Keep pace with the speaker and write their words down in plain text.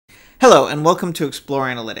Hello and welcome to Explore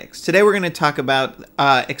Analytics. Today we're going to talk about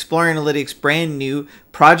Explore Analytics' brand new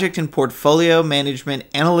project and portfolio management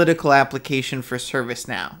analytical application for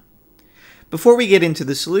ServiceNow. Before we get into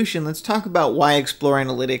the solution, let's talk about why Explore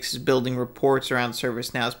Analytics is building reports around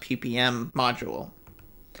ServiceNow's PPM module.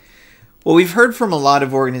 What we've heard from a lot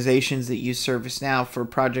of organizations that use ServiceNow for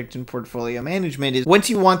project and portfolio management is once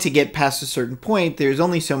you want to get past a certain point, there's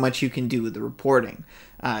only so much you can do with the reporting.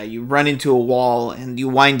 You run into a wall and you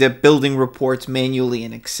wind up building reports manually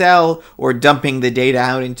in Excel or dumping the data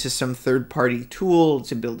out into some third-party tool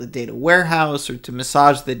to build a data warehouse or to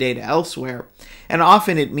massage the data elsewhere. And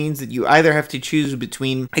often it means that you either have to choose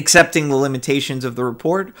between accepting the limitations of the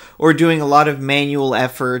report or doing a lot of manual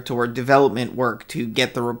effort or development work to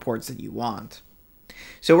get the reports that you want.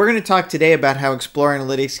 So we're going to talk today about how Explore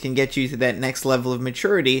Analytics can get you to that next level of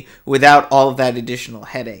maturity without all of that additional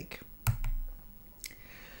headache.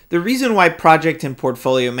 The reason why project and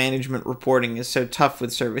portfolio management reporting is so tough with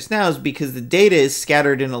ServiceNow is because the data is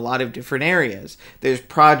scattered in a lot of different areas. There's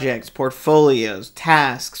projects, portfolios,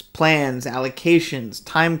 tasks, plans, allocations,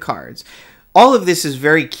 time cards. All of this is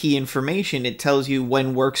very key information. It tells you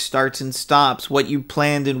when work starts and stops, what you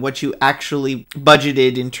planned and what you actually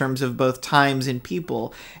budgeted in terms of both times and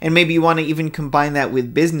people. And maybe you want to even combine that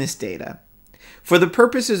with business data. For the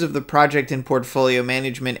purposes of the project and portfolio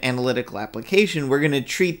management analytical application, we're going to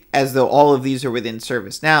treat as though all of these are within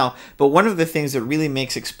ServiceNow, but one of the things that really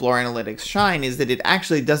makes Explore Analytics shine is that it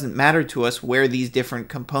actually doesn't matter to us where these different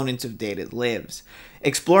components of data lives.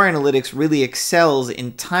 Explore Analytics really excels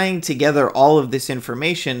in tying together all of this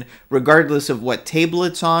information regardless of what table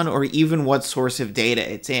it's on or even what source of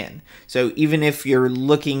data it's in. So even if you're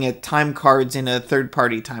looking at time cards in a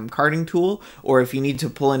third-party time carding tool, or if you need to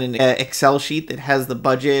pull in an Excel sheet that has the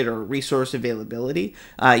budget or resource availability,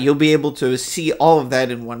 you'll be able to see all of that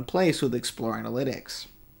in one place with Explore Analytics.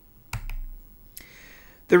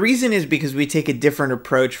 The reason is because we take a different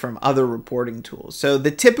approach from other reporting tools. So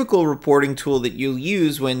the typical reporting tool that you'll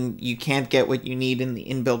use when you can't get what you need in the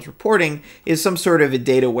inbuilt reporting is some sort of a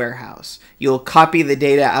data warehouse. You'll copy the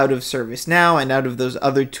data out of ServiceNow and out of those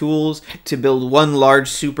other tools to build one large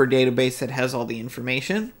super database that has all the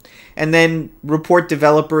information. And then report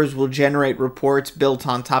developers will generate reports built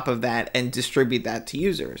on top of that and distribute that to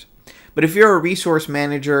users. But if you're a resource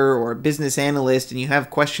manager or a business analyst and you have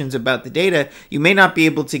questions about the data, you may not be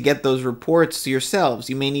able to get those reports yourselves.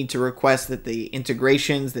 You may need to request that the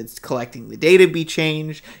integrations that's collecting the data be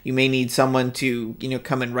changed. You may need someone to,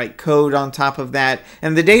 come and write code on top of that.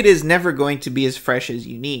 And the data is never going to be as fresh as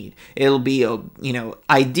you need. It'll be,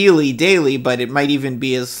 ideally daily, but it might even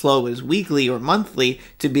be as slow as weekly or monthly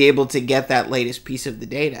to be able to get that latest piece of the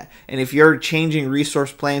data. And if you're changing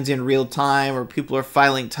resource plans in real time or people are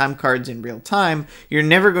filing time cards in real time, you're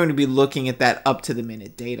never going to be looking at that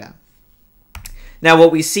up-to-the-minute data. Now,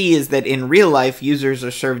 what we see is that in real life, users are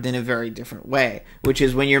served in a very different way, which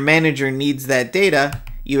is when your manager needs that data,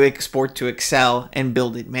 you export to Excel and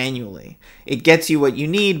build it manually. It gets you what you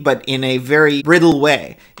need, but in a very brittle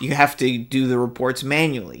way. You have to do the reports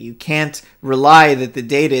manually. You can't rely that the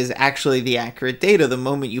data is actually the accurate data the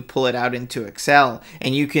moment you pull it out into Excel.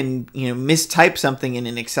 And you can, mistype something in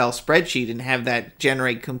an Excel spreadsheet and have that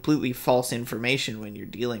generate completely false information when you're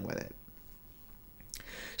dealing with it.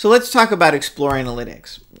 So let's talk about Explore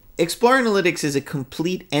Analytics. Explore Analytics is a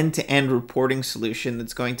complete end-to-end reporting solution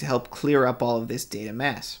that's going to help clear up all of this data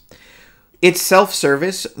mess. It's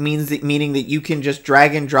self-service, meaning that you can just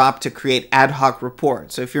drag and drop to create ad hoc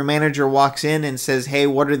reports. So if your manager walks in and says, hey,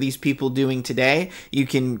 what are these people doing today? You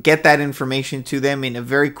can get that information to them in a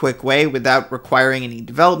very quick way without requiring any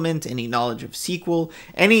development, any knowledge of SQL,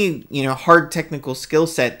 any hard technical skill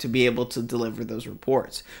set to be able to deliver those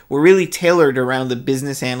reports. We're really tailored around the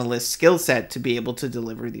business analyst skill set to be able to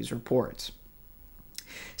deliver these reports.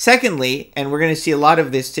 Secondly, and we're going to see a lot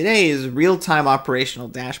of this today, is real-time operational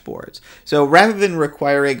dashboards. So rather than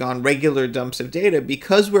requiring on regular dumps of data,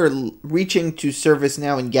 because we're reaching to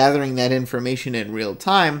ServiceNow and gathering that information in real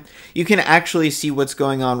time, you can actually see what's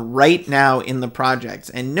going on right now in the projects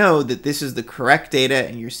and know that this is the correct data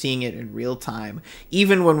and you're seeing it in real time,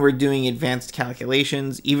 even when we're doing advanced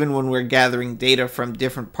calculations, even when we're gathering data from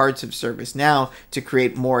different parts of ServiceNow to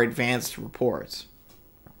create more advanced reports.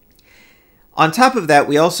 On top of that,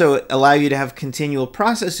 we also allow you to have continual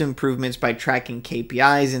process improvements by tracking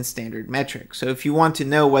KPIs and standard metrics. So if you want to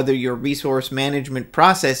know whether your resource management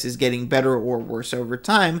process is getting better or worse over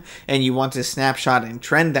time, and you want to snapshot and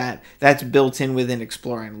trend that, that's built in within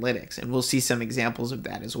Explore Analytics, and we'll see some examples of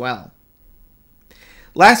that as well.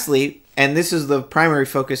 Lastly, And this is the primary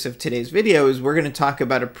focus of today's video, is we're going to talk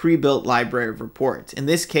about a pre-built library of reports. In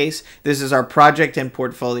this case, this is our project and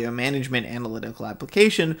portfolio management analytical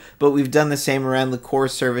application, but we've done the same around the core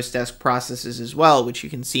service desk processes as well, which you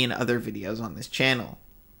can see in other videos on this channel.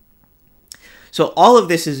 So all of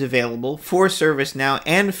this is available for ServiceNow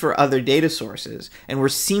and for other data sources, and we're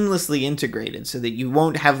seamlessly integrated so that you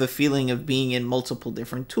won't have the feeling of being in multiple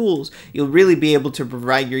different tools. You'll really be able to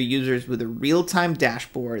provide your users with a real-time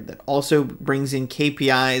dashboard that also brings in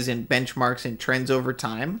KPIs and benchmarks and trends over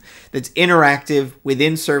time, that's interactive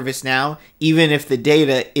within ServiceNow, even if the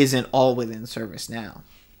data isn't all within ServiceNow.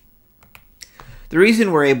 The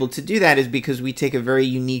reason we're able to do that is because we take a very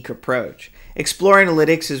unique approach. Explore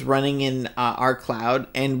Analytics is running in our cloud,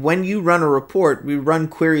 and when you run a report, we run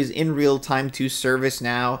queries in real time to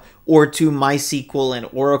ServiceNow or to MySQL and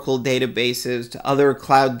Oracle databases, to other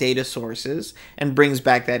cloud data sources, and brings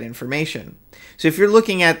back that information. So if you're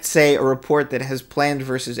looking at, say, a report that has planned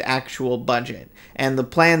versus actual budget, and the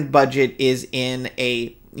planned budget is in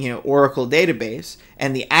a Oracle database,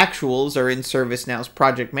 and the actuals are in ServiceNow's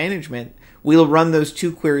project management, we'll run those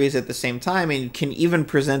two queries at the same time, and you can even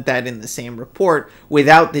present that in the same report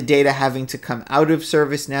without the data having to come out of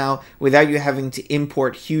ServiceNow, without you having to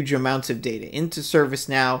import huge amounts of data into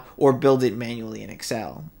ServiceNow or build it manually in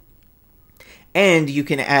Excel. And you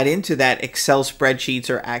can add into that Excel spreadsheets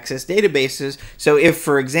or Access databases. So if,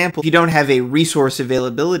 for example, you don't have a resource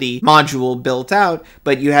availability module built out,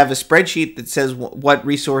 but you have a spreadsheet that says what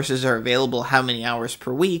resources are available, how many hours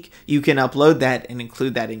per week, you can upload that and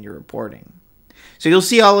include that in your reporting. So you'll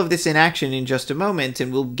see all of this in action in just a moment,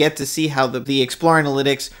 and we'll get to see how the Explore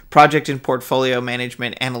Analytics project and portfolio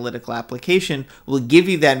management analytical application will give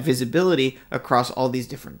you that visibility across all these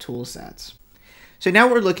different tool sets. So now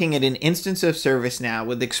we're looking at an instance of ServiceNow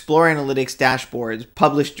with Explore Analytics dashboards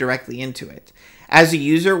published directly into it. As a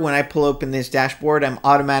user, when I pull open this dashboard, I'm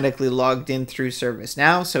automatically logged in through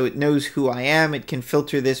ServiceNow, so it knows who I am. It can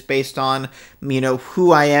filter this based on,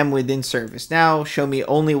 who I am within ServiceNow, show me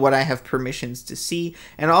only what I have permissions to see,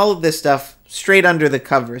 and all of this stuff straight under the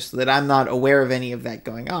covers so that I'm not aware of any of that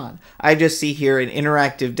going on. I just see here an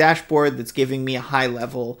interactive dashboard that's giving me a high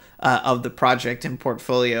level of the project and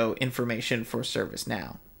portfolio information for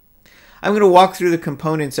ServiceNow. I'm going to walk through the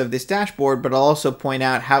components of this dashboard, but I'll also point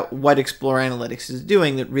out what Explore Analytics is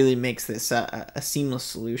doing that really makes this a seamless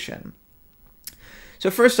solution.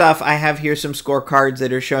 So first off, I have here some scorecards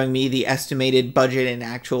that are showing me the estimated budget and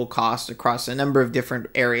actual cost across a number of different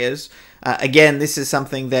areas. Again, this is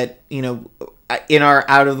something that, in our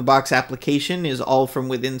out-of-the-box application is all from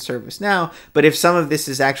within ServiceNow, but if some of this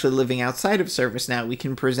is actually living outside of ServiceNow, we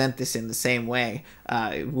can present this in the same way,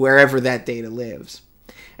 wherever that data lives.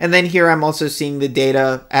 And then here I'm also seeing the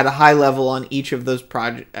data at a high level on each of those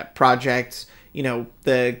projects,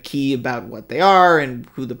 the key about what they are and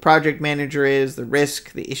who the project manager is, the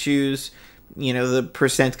risk, the issues, the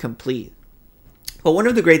percent complete. But one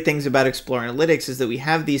of the great things about Explore Analytics is that we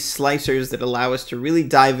have these slicers that allow us to really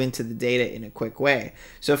dive into the data in a quick way.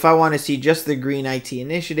 So if I want to see just the green IT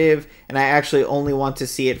initiative, and I actually only want to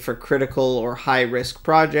see it for critical or high risk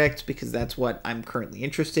projects, because that's what I'm currently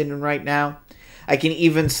interested in right now, I can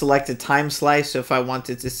even select a time slice. So if I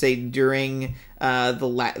wanted to say during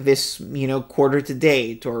this quarter to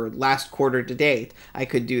date or last quarter to date, I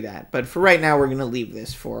could do that. But for right now, we're going to leave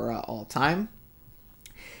this for all time.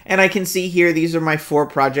 And I can see here, these are my 4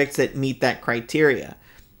 projects that meet that criteria.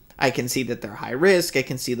 I can see that they're high risk. I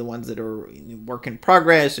can see the ones that are work in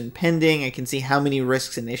progress and pending. I can see how many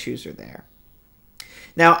risks and issues are there.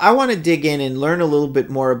 Now, I want to dig in and learn a little bit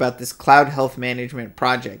more about this Cloud Health Management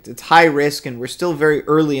project. It's high risk, and we're still very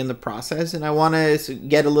early in the process, and I want to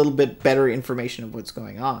get a little bit better information of what's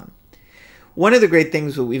going on. One of the great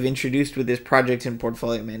things that we've introduced with this project and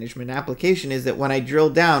portfolio management application is that when I drill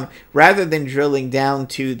down, rather than drilling down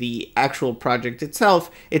to the actual project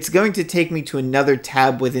itself, it's going to take me to another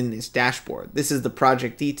tab within this dashboard. This is the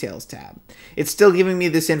Project Details tab. It's still giving me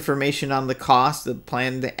this information on the cost, the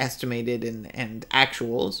planned, the estimated, and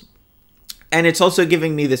actuals. And it's also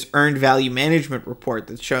giving me this Earned Value Management report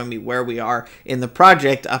that's showing me where we are in the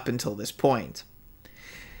project up until this point.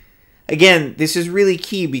 Again, this is really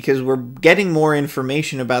key because we're getting more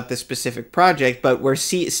information about this specific project, but we're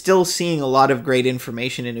still seeing a lot of great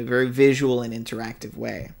information in a very visual and interactive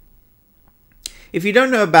way. If you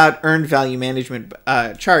don't know about Earned Value Management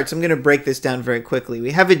charts, I'm going to break this down very quickly.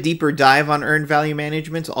 We have a deeper dive on Earned Value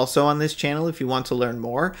Management also on this channel if you want to learn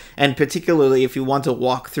more, and particularly if you want to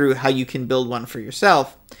walk through how you can build one for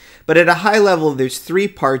yourself. But at a high level, there's 3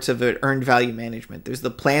 parts of it, Earned Value Management. There's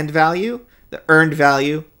the planned value, the earned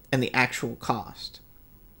value, and the actual cost.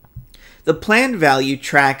 The planned value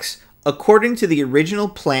tracks according to the original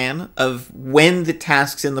plan of when the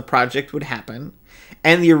tasks in the project would happen,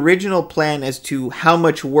 and the original plan as to how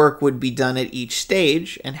much work would be done at each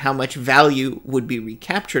stage and how much value would be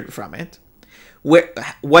recaptured from it,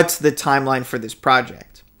 what's the timeline for this project.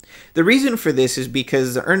 The reason for this is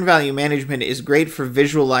because the earned value management is great for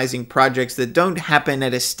visualizing projects that don't happen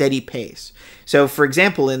at a steady pace. So, for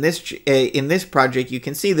example, in this project, you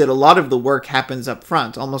can see that a lot of the work happens up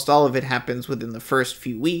front. Almost all of it happens within the first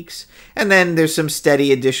few weeks, and then there's some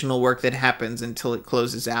steady additional work that happens until it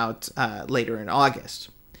closes out later in August.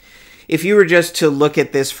 If you were just to look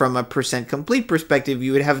at this from a percent complete perspective,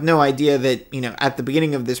 you would have no idea that, at the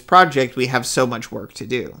beginning of this project, we have so much work to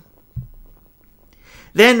do.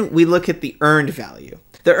 Then we look at the earned value.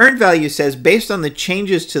 The earned value says, based on the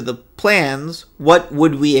changes to the plans, what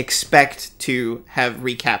would we expect to have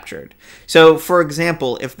recaptured? So, for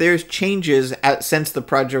example, if there's changes since the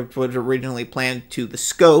project was originally planned to the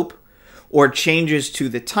scope, or changes to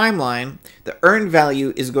the timeline, the earned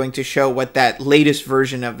value is going to show what that latest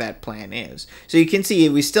version of that plan is. So you can see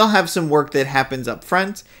we still have some work that happens up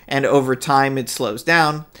front, and over time it slows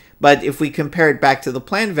down. But if we compare it back to the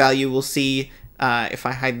plan value, we'll see, if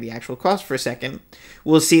I hide the actual cost for a second,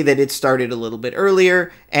 we'll see that it started a little bit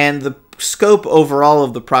earlier, and the scope overall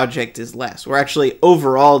of the project is less. We're actually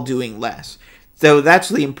overall doing less. So that's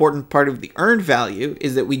the important part of the earned value,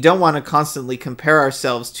 is that we don't want to constantly compare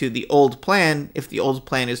ourselves to the old plan if the old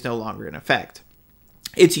plan is no longer in effect.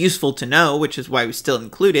 It's useful to know, which is why we still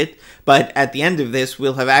include it, but at the end of this,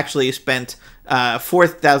 we'll have actually spent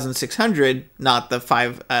 4,600, not the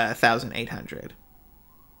 5,800.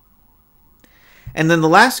 And then the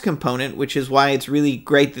last component, which is why it's really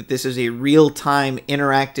great that this is a real-time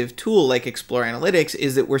interactive tool like Explore Analytics,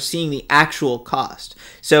 is that we're seeing the actual cost.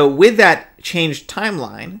 So with that changed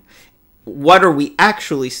timeline, what are we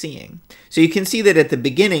actually seeing? So you can see that at the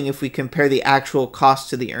beginning, if we compare the actual cost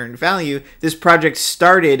to the earned value, this project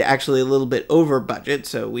started actually a little bit over budget,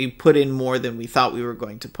 so we put in more than we thought we were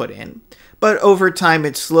going to put in. But over time,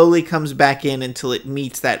 it slowly comes back in until it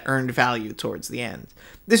meets that earned value towards the end.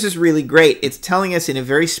 This is really great. It's telling us in a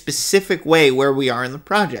very specific way where we are in the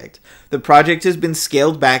project. The project has been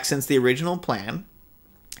scaled back since the original plan.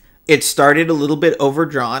 It started a little bit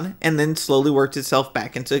overdrawn and then slowly worked itself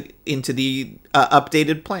back into the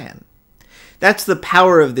updated plan. That's the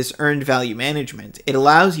power of this earned value management. It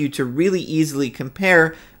allows you to really easily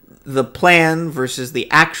compare the plan versus the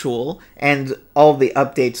actual and all the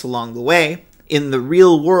updates along the way in the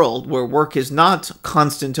real world where work is not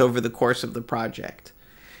constant over the course of the project.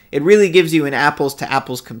 It really gives you an apples to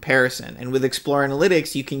apples comparison, and with Explore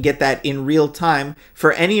Analytics you can get that in real time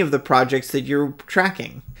for any of the projects that you're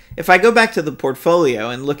tracking. If I go back to the portfolio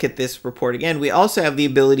and look at this report again, we also have the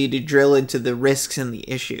ability to drill into the risks and the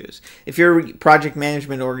issues. If your project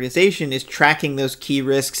management organization is tracking those key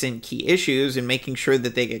risks and key issues and making sure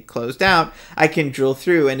that they get closed out, I can drill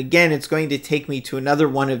through, and again, it's going to take me to another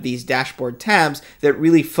one of these dashboard tabs that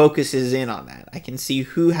really focuses in on that. I can see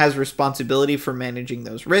who has responsibility for managing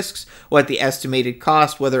those risks, what the estimated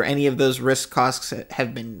cost, whether any of those risk costs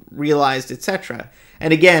have been realized, etc.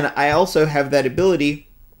 And again, I also have that ability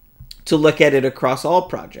to look at it across all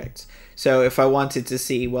projects. So if I wanted to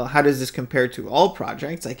see, well, how does this compare to all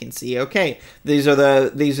projects? I can see, okay, these are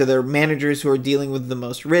the managers who are dealing with the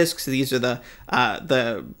most risks. These are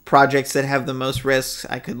the projects that have the most risks.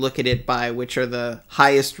 I could look at it by which are the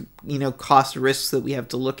highest, cost risks that we have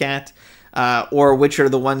to look at. Or which are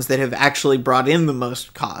the ones that have actually brought in the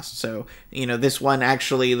most cost. So, this one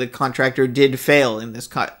actually, the contractor did fail in this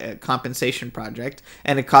compensation project,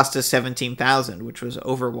 and it cost us $17,000, which was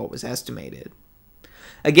over what was estimated.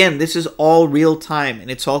 Again, this is all real time, and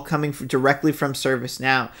it's all coming directly from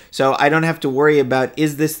ServiceNow. So I don't have to worry about,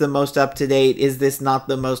 is this the most up to date? Is this not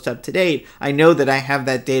the most up to date? I know that I have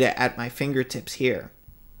that data at my fingertips here.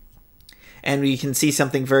 And we can see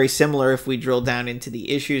something very similar if we drill down into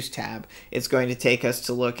the Issues tab. It's going to take us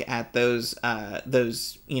to look at those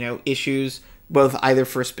issues, both either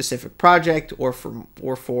for a specific project or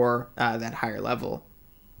for that higher level.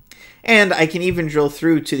 And I can even drill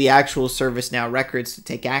through to the actual ServiceNow records to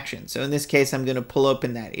take action. So in this case, I'm going to pull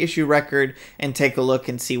open that issue record and take a look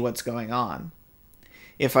and see what's going on.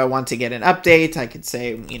 If I want to get an update, I could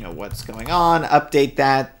say, what's going on, update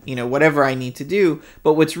that, whatever I need to do.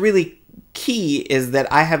 But what's really key is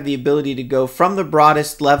that I have the ability to go from the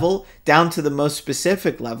broadest level down to the most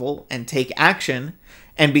specific level and take action.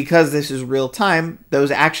 And because this is real time,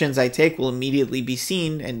 those actions I take will immediately be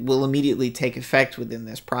seen and will immediately take effect within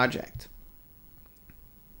this project.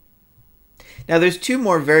 Now there's two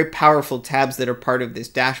more very powerful tabs that are part of this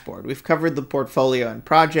dashboard. We've covered the portfolio and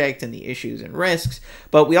project and the issues and risks,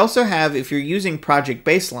 but we also have, if you're using project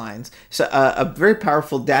baselines, a very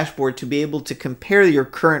powerful dashboard to be able to compare your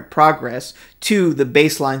current progress to the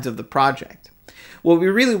baselines of the project. What we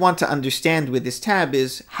really want to understand with this tab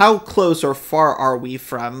is how close or far are we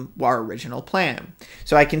from our original plan.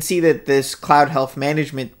 So I can see that this cloud health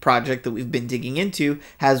management project that we've been digging into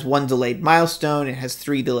has 1 delayed milestone, it has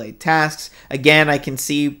 3 delayed tasks. Again, I can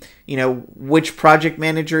see, which project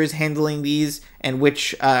manager is handling these and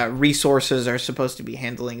which resources are supposed to be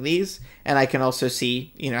handling these. And I can also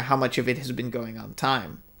see, how much of it has been going on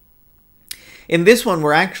time. In this one,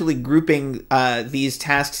 we're actually grouping these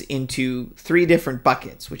tasks into 3 different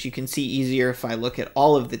buckets, which you can see easier if I look at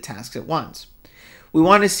all of the tasks at once. We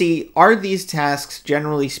want to see, are these tasks,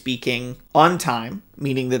 generally speaking, on time,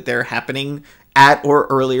 meaning that they're happening at or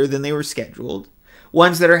earlier than they were scheduled.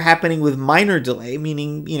 Ones that are happening with minor delay,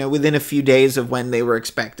 meaning, within a few days of when they were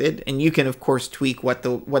expected. And you can, of course, tweak what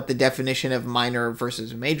the definition of minor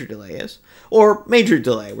versus major delay is. Or major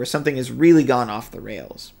delay, where something has really gone off the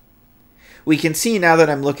rails. We can see now that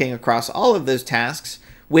I'm looking across all of those tasks,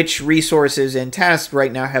 which resources and tasks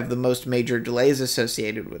right now have the most major delays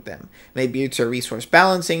associated with them. Maybe it's a resource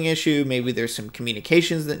balancing issue, maybe there's some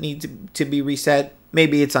communications that need to be reset,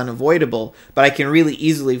 maybe it's unavoidable, but I can really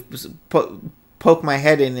easily poke my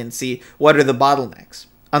head in and see what are the bottlenecks.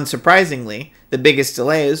 Unsurprisingly, the biggest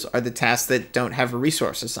delays are the tasks that don't have a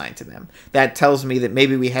resource assigned to them. That tells me that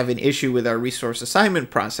maybe we have an issue with our resource assignment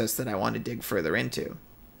process that I want to dig further into.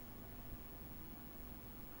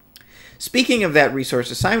 Speaking of that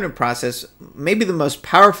resource assignment process, maybe the most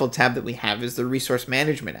powerful tab that we have is the resource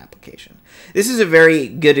management application. This is a very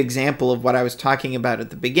good example of what I was talking about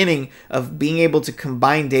at the beginning of being able to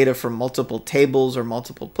combine data from multiple tables or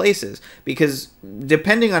multiple places, because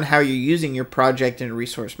depending on how you're using your project in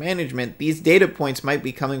resource management, these data points might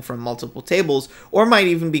be coming from multiple tables or might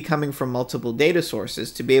even be coming from multiple data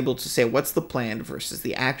sources to be able to say what's the planned versus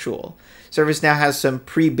the actual. ServiceNow has some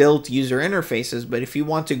pre-built user interfaces, but if you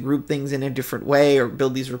want to group things in a different way or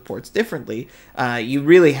build these reports differently, you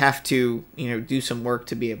really have to do some work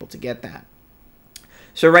to be able to get that.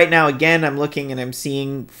 So right now, again, I'm looking and I'm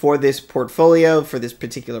seeing for this portfolio, for this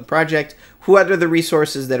particular project, what are the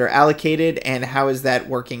resources that are allocated and how is that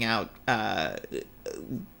working out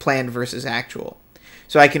planned versus actual.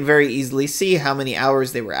 So I can very easily see how many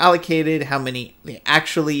hours they were allocated, how many they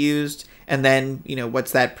actually used, and then,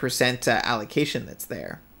 what's that percent allocation that's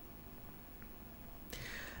there.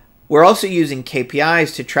 We're also using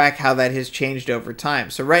KPIs to track how that has changed over time.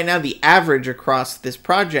 So right now, the average across this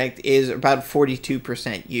project is about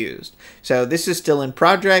 42% used. So this is still in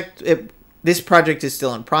project. This project is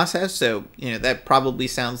still in process, so that probably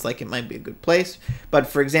sounds like it might be a good place. But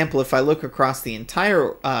for example, if I look across the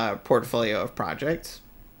entire portfolio of projects,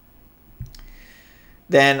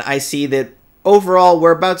 then I see that overall,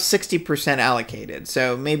 we're about 60% allocated,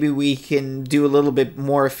 so maybe we can do a little bit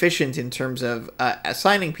more efficient in terms of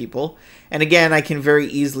assigning people. And again, I can very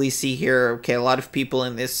easily see here, okay, a lot of people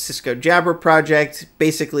in this Cisco Jabber project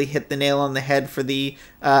basically hit the nail on the head for the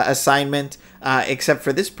assignment, except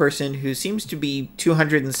for this person who seems to be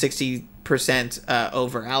 260%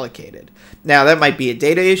 over allocated. Now, that might be a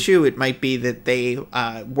data issue. It might be that they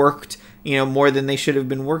worked more than they should have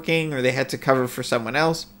been working, or they had to cover for someone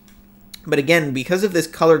else. But again, because of this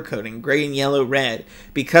color coding, gray and yellow, red,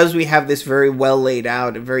 because we have this very well laid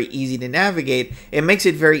out and very easy to navigate, it makes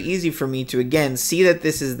it very easy for me to, again, see that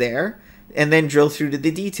this is there and then drill through to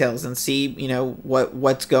the details and see,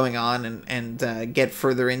 what's going on and get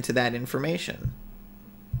further into that information.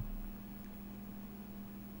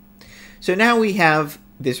 So now we have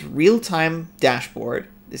this real-time dashboard,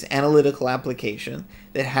 this analytical application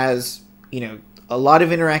that has, a lot of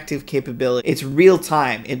interactive capability. It's real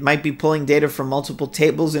time. It might be pulling data from multiple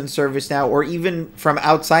tables in ServiceNow or even from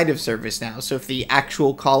outside of ServiceNow. So if the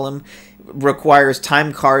actual column requires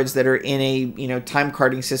time cards that are in a time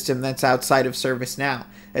carding system that's outside of ServiceNow,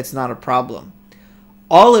 that's not a problem.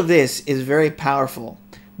 All of this is very powerful,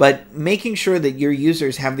 but making sure that your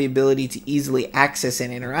users have the ability to easily access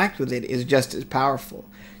and interact with it is just as powerful.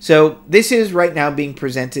 So this is right now being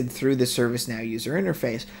presented through the ServiceNow user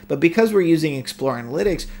interface, but because we're using Explore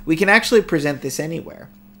Analytics, we can actually present this anywhere.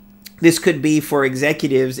 This could be for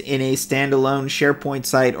executives in a standalone SharePoint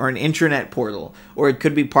site or an intranet portal, or it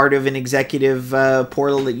could be part of an executive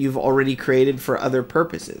portal that you've already created for other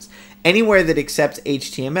purposes. Anywhere that accepts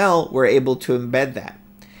HTML, we're able to embed that.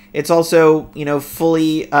 It's also,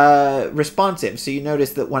 fully responsive. So you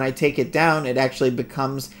notice that when I take it down, it actually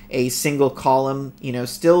becomes a single column,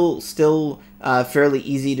 still fairly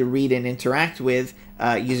easy to read and interact with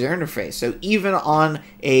user interface. So even on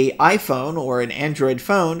a iPhone or an Android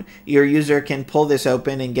phone, your user can pull this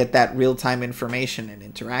open and get that real-time information and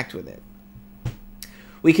interact with it.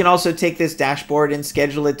 We can also take this dashboard and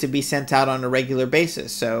schedule it to be sent out on a regular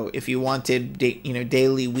basis. So if you wanted,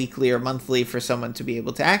 daily, weekly, or monthly for someone to be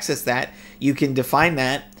able to access that, you can define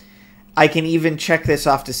that. I can even check this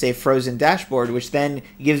off to say frozen dashboard, which then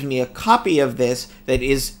gives me a copy of this that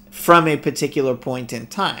is from a particular point in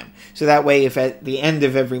time. So that way, if at the end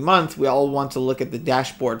of every month we all want to look at the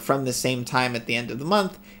dashboard from the same time at the end of the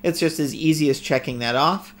month, it's just as easy as checking that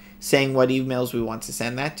off, saying what emails we want to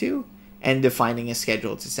send that to, and defining a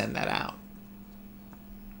schedule to send that out.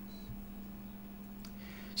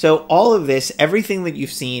 So all of this, everything that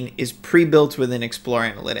you've seen, is pre-built within Explore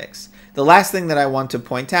Analytics. The last thing that I want to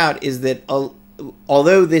point out is that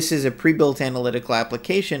although this is a pre-built analytical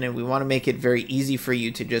application and we want to make it very easy for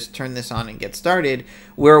you to just turn this on and get started,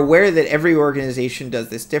 we're aware that every organization does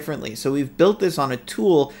this differently. So we've built this on a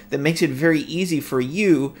tool that makes it very easy for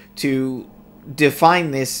you to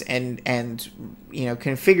define this and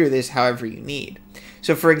configure this however you need.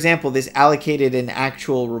 So for example, this allocated an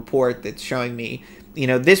actual report that's showing me,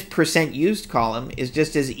 this percent used column is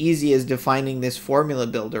just as easy as defining this formula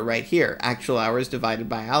builder right here, actual hours divided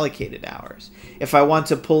by allocated hours. If I want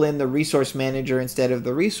to pull in the resource manager instead of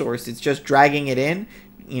the resource, it's just dragging it in,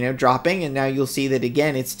 dropping, and now you'll see that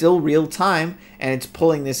again, it's still real time and it's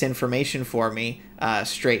pulling this information for me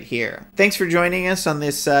straight here. Thanks for joining us on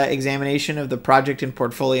this examination of the project and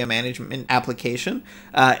portfolio management application.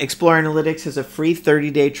 Explore Analytics has a free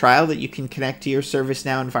 30-day trial that you can connect to your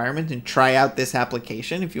ServiceNow environment and try out this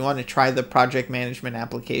application. If you want to try the project management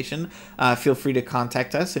application, feel free to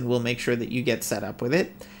contact us and we'll make sure that you get set up with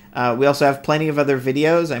it. We also have plenty of other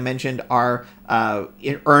videos. I mentioned our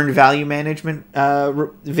earned value management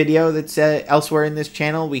video that's elsewhere in this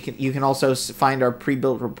channel. You can also find our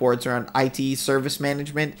pre-built reports around IT service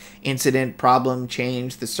management, incident, problem,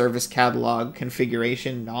 change, the service catalog,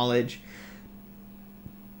 configuration, knowledge.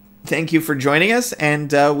 Thank you for joining us,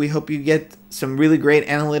 and we hope you get some really great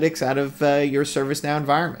analytics out of your ServiceNow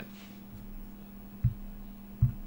environment.